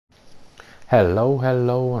Hello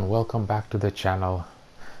and welcome back to the channel.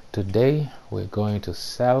 Today we're going to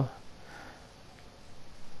sell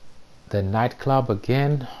the nightclub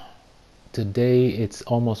again. Today it's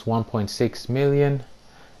almost 1.6 million,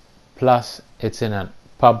 plus it's in a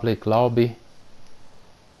public lobby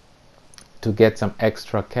to get some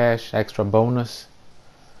extra cash, extra bonus.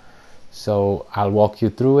 So I'll walk you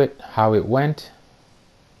through it, how it went.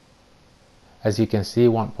 As you can see,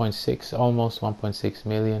 1.6, almost 1.6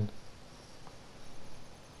 million.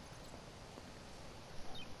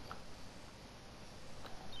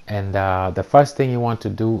 And the first thing you want to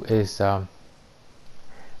do is I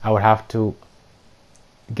would have to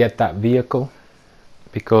get that vehicle,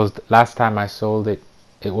 because last time I sold it,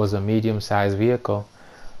 it was a medium-sized vehicle.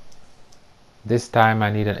 This time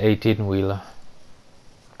I need an 18-wheeler.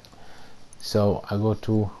 So I go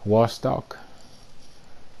to Warstock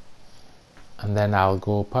and then I'll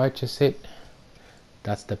go purchase it.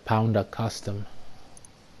 That's the Pounder Custom.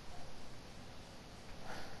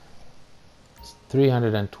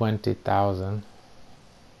 320,000.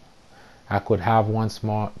 I could have one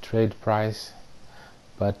small trade price,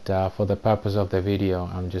 but for the purpose of the video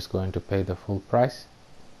I'm just going to pay the full price.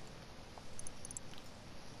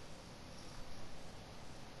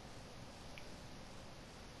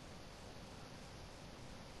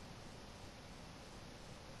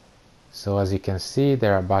 So as you can see,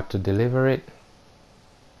 they're about to deliver it.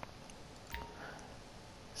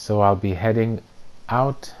 So I'll be heading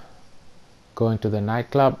out, going to the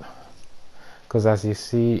nightclub, because as you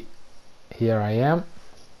see, here I am.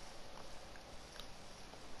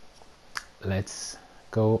 Let's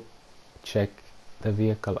go check the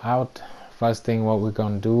vehicle out. First thing what we're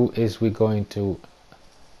going to do is we're going to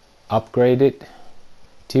upgrade it,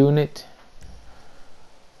 tune it.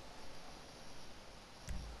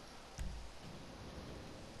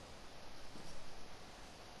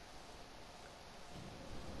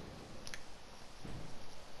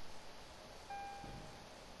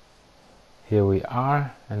 Here we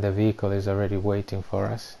are, and the vehicle is already waiting for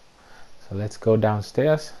us. So let's go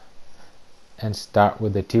downstairs and start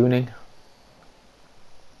with the tuning.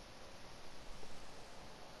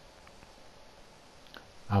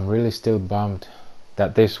 I'm really still bummed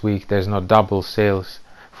that this week there's no double sales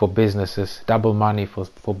for businesses, double money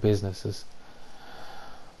for businesses.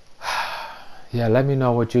 Yeah, let me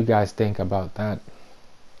know what you guys think about that.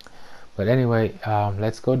 But anyway,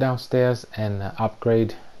 let's go downstairs and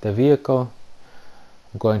upgrade the vehicle.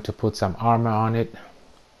 I'm going to put some armor on it.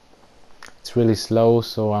 It's really slow,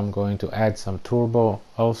 so I'm going to add some turbo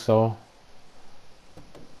also,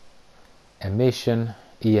 emission,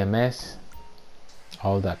 EMS,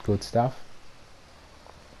 all that good stuff.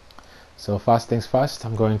 So first things first,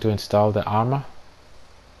 I'm going to install the armor.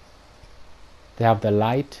 They have the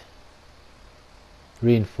light,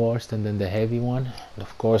 reinforced, and then the heavy one. And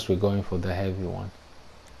of course we're going for the heavy one.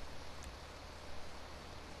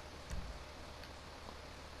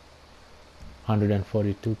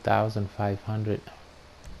 $142,500.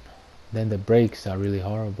 Then the brakes are really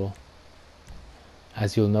horrible.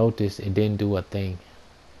 As you'll notice, it didn't do a thing.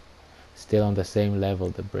 Still on the same level,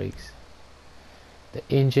 the brakes. The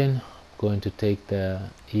engine, I'm going to take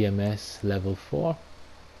the EMS level 4.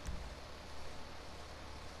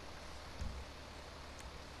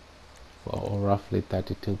 For roughly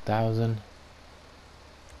 32,000.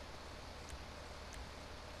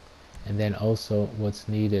 And then also what's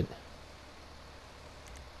needed,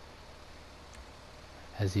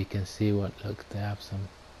 as you can see, look, they have some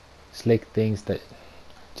slick things that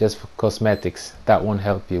just for cosmetics, that won't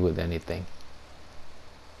help you with anything.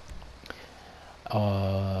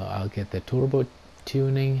 I'll get the turbo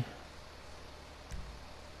tuning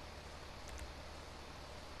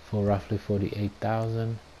for roughly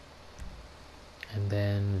 48,000, and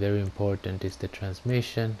then very important is the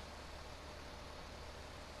transmission.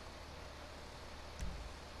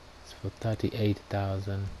 It's for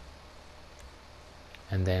 38,000.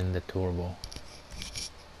 And then the turbo.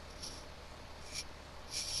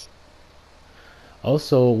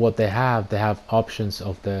 Also what they have options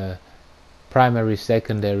of the primary,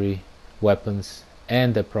 secondary weapons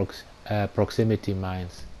and the proximity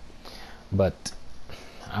mines, but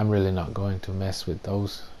I'm really not going to mess with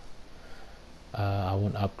those. I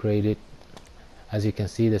won't upgrade it. As you can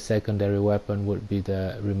see, the secondary weapon would be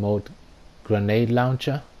the remote grenade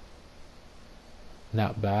launcher.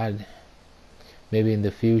 Not bad. Maybe in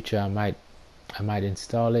the future I might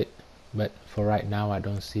install it, but for right now I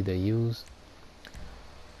don't see the use.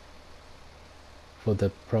 For the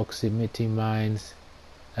proximity mines,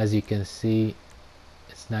 as you can see,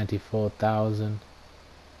 it's 94,000.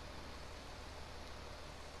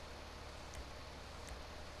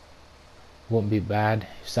 Won't be bad.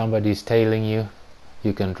 If somebody's tailing you,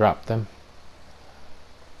 you can drop them.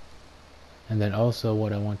 And then also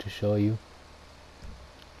what I want to show you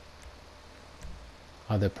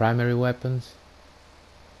are the primary weapons.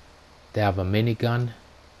 They have a minigun,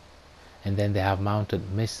 and then they have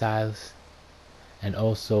mounted missiles, and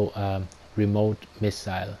also remote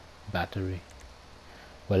missile battery.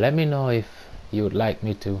 Well, let me know if you would like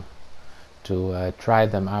me to try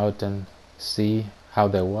them out and see how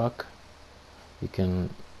they work. You can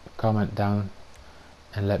comment down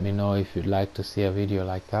and let me know if you'd like to see a video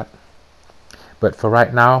like that. But for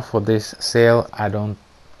right now, for this sale, I don't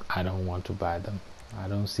want to buy them. I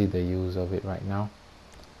don't see the use of it right now,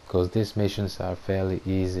 because these missions are fairly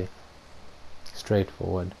easy,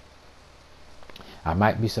 straightforward. I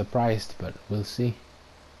might be surprised, but we'll see.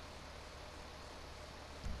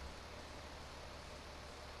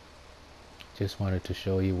 Just wanted to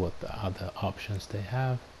show you what the other options they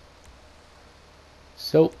have.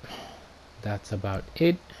 So that's about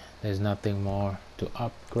it. There's nothing more to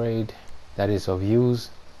upgrade that is of use.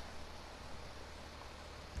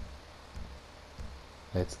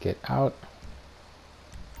 Let's get out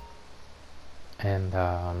and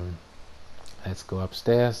let's go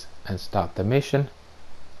upstairs and start the mission.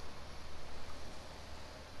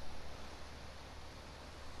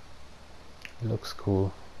 Looks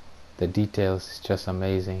cool. The details is just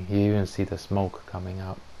amazing. You even see the smoke coming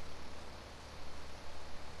out.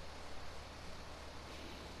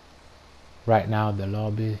 Right now the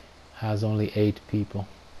lobby has only 8 people,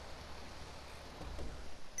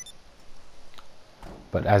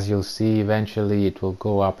 but as you'll see, eventually it will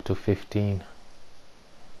go up to 15.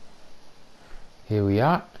 Here we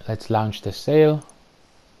are. Let's launch the sale.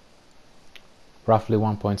 Roughly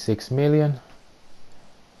 1.6 million.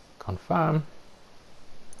 Confirm.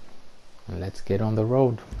 And let's get on the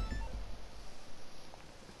road.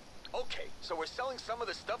 Okay, so we're selling some of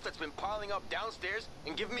the stuff that's been piling up downstairs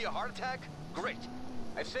and giving me a heart attack? Great.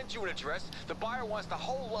 I've sent you an address. The buyer wants the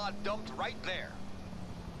whole lot dumped right there.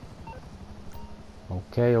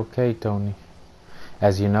 Okay, Tony.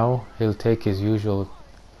 As you know, he'll take his usual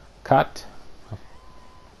cut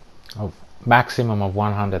of maximum of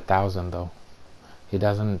 100,000 though. He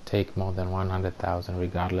doesn't take more than 100,000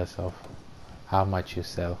 regardless of how much you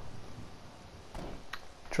sell.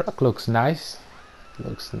 Truck looks nice.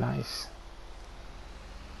 Looks nice.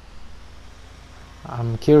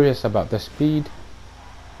 I'm curious about the speed.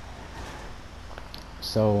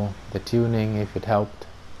 So the tuning, if it helped.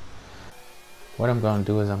 What I'm going to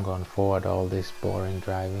do is I'm going to forward all this boring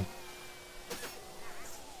driving.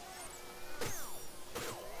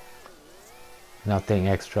 Nothing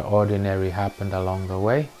extraordinary happened along the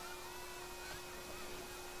way.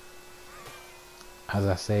 As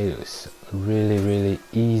I say, it's really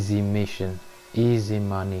easy mission, easy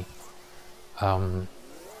money,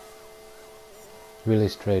 really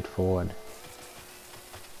straightforward.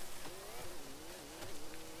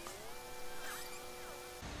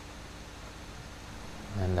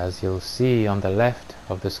 And as you'll see on the left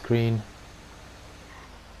of the screen,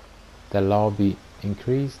 the lobby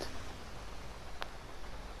increased.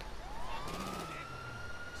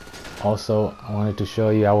 Also, I wanted to show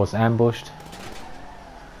you I was ambushed.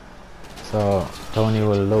 So Tony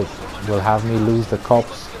will have me lose the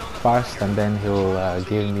cops first, and then he'll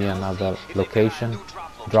give me another location,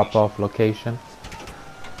 drop-off location.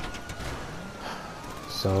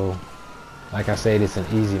 So, like I said, it's an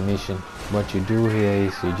easy mission. What you do here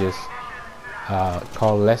is you just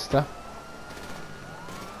call Lester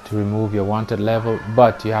to remove your wanted level,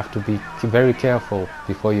 but you have to be very careful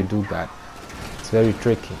before you do that. It's very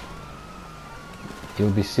tricky.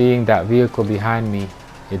 You'll be seeing that vehicle behind me.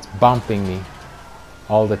 It's bumping me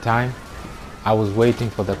all the time. I was waiting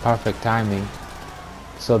for the perfect timing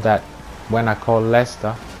so that when I call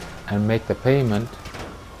Lester and make the payment,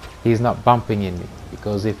 he's not bumping in me,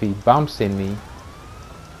 because if he bumps in me,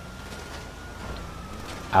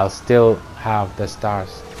 I'll still have the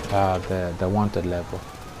stars, the wanted level.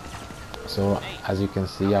 So as you can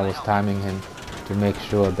see, I was timing him to make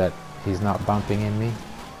sure that he's not bumping in me,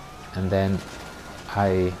 and then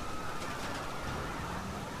I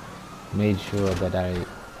made sure that I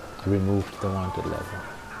removed the wanted level.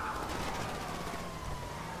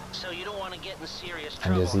 So you don't want to get in serious And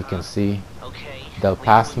trouble, as you can huh? see, Okay, they'll leave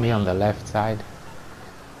pass with me on the left side.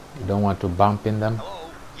 You don't want to bump in them. Hello?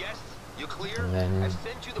 Yes? You clear? And then I've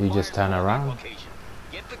sent you the you just buyer's turn coordinate around location.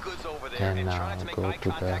 Get the goods over there and try to make go eye to the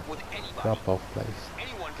contact with anybody. drop-off place.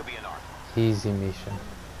 Anyone could be an arm. Easy mission.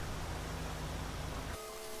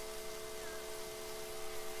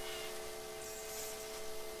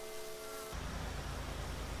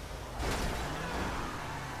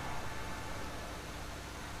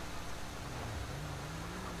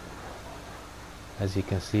 as you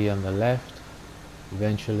can see on the left.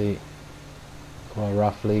 Eventually, or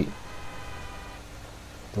roughly,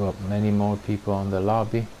 there are many more people on the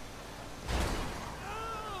lobby.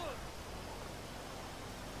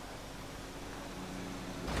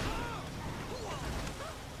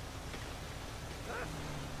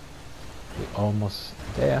 We're almost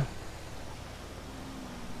there.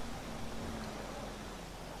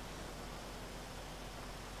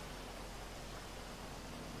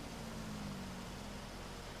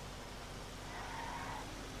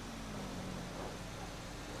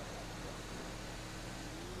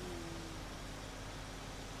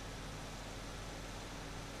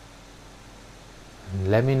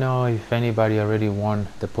 Let me know if anybody already won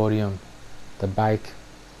the podium, the bike.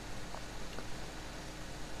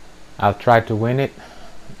 I'll try to win it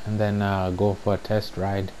and then go for a test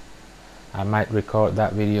ride. I might record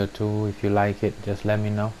that video too. If you like it, just let me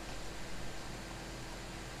know.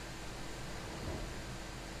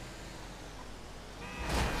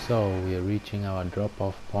 So we are reaching our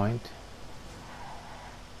drop-off point.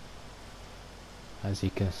 As you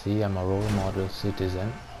can see, I'm a role model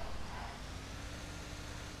citizen.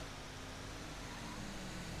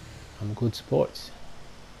 I'm good sports.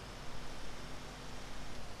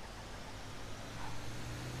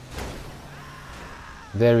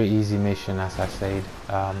 Very easy mission, as I said.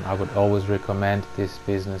 I would always recommend this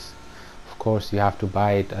business. Of course, you have to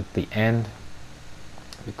buy it at the end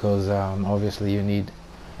because obviously you need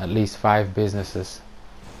at least 5 businesses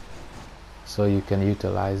so you can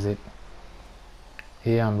utilize it.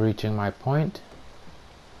 Here I'm reaching my point.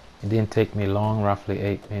 It didn't take me long, roughly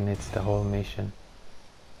 8 minutes, the whole mission.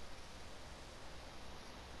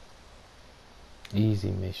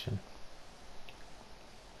 Easy mission.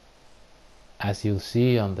 As you'll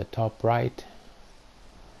see on the top right,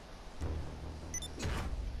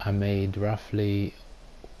 I made roughly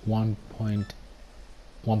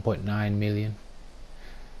 1.9 million.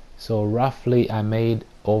 So roughly I made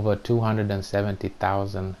over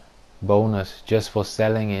 270,000 bonus just for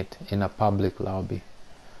selling it in a public lobby.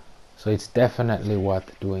 So it's definitely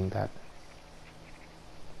worth doing that.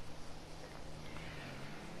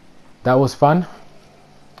 That was fun.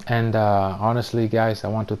 And honestly guys, I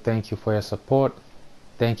want to thank you for your support.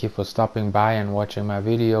 Thank you for stopping by and watching my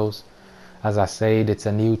videos. As I said, it's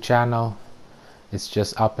a new channel. It's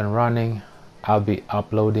just up and running. I'll be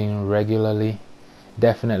uploading regularly.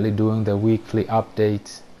 Definitely doing the weekly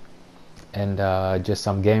updates and just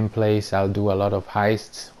some gameplays. I'll do a lot of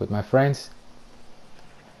heists with my friends.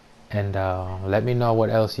 And let me know what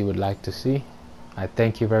else you would like to see. I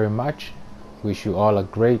thank you very much. Wish you all a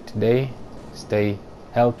great day. Stay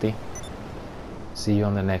healthy. See you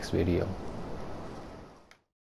on the next video.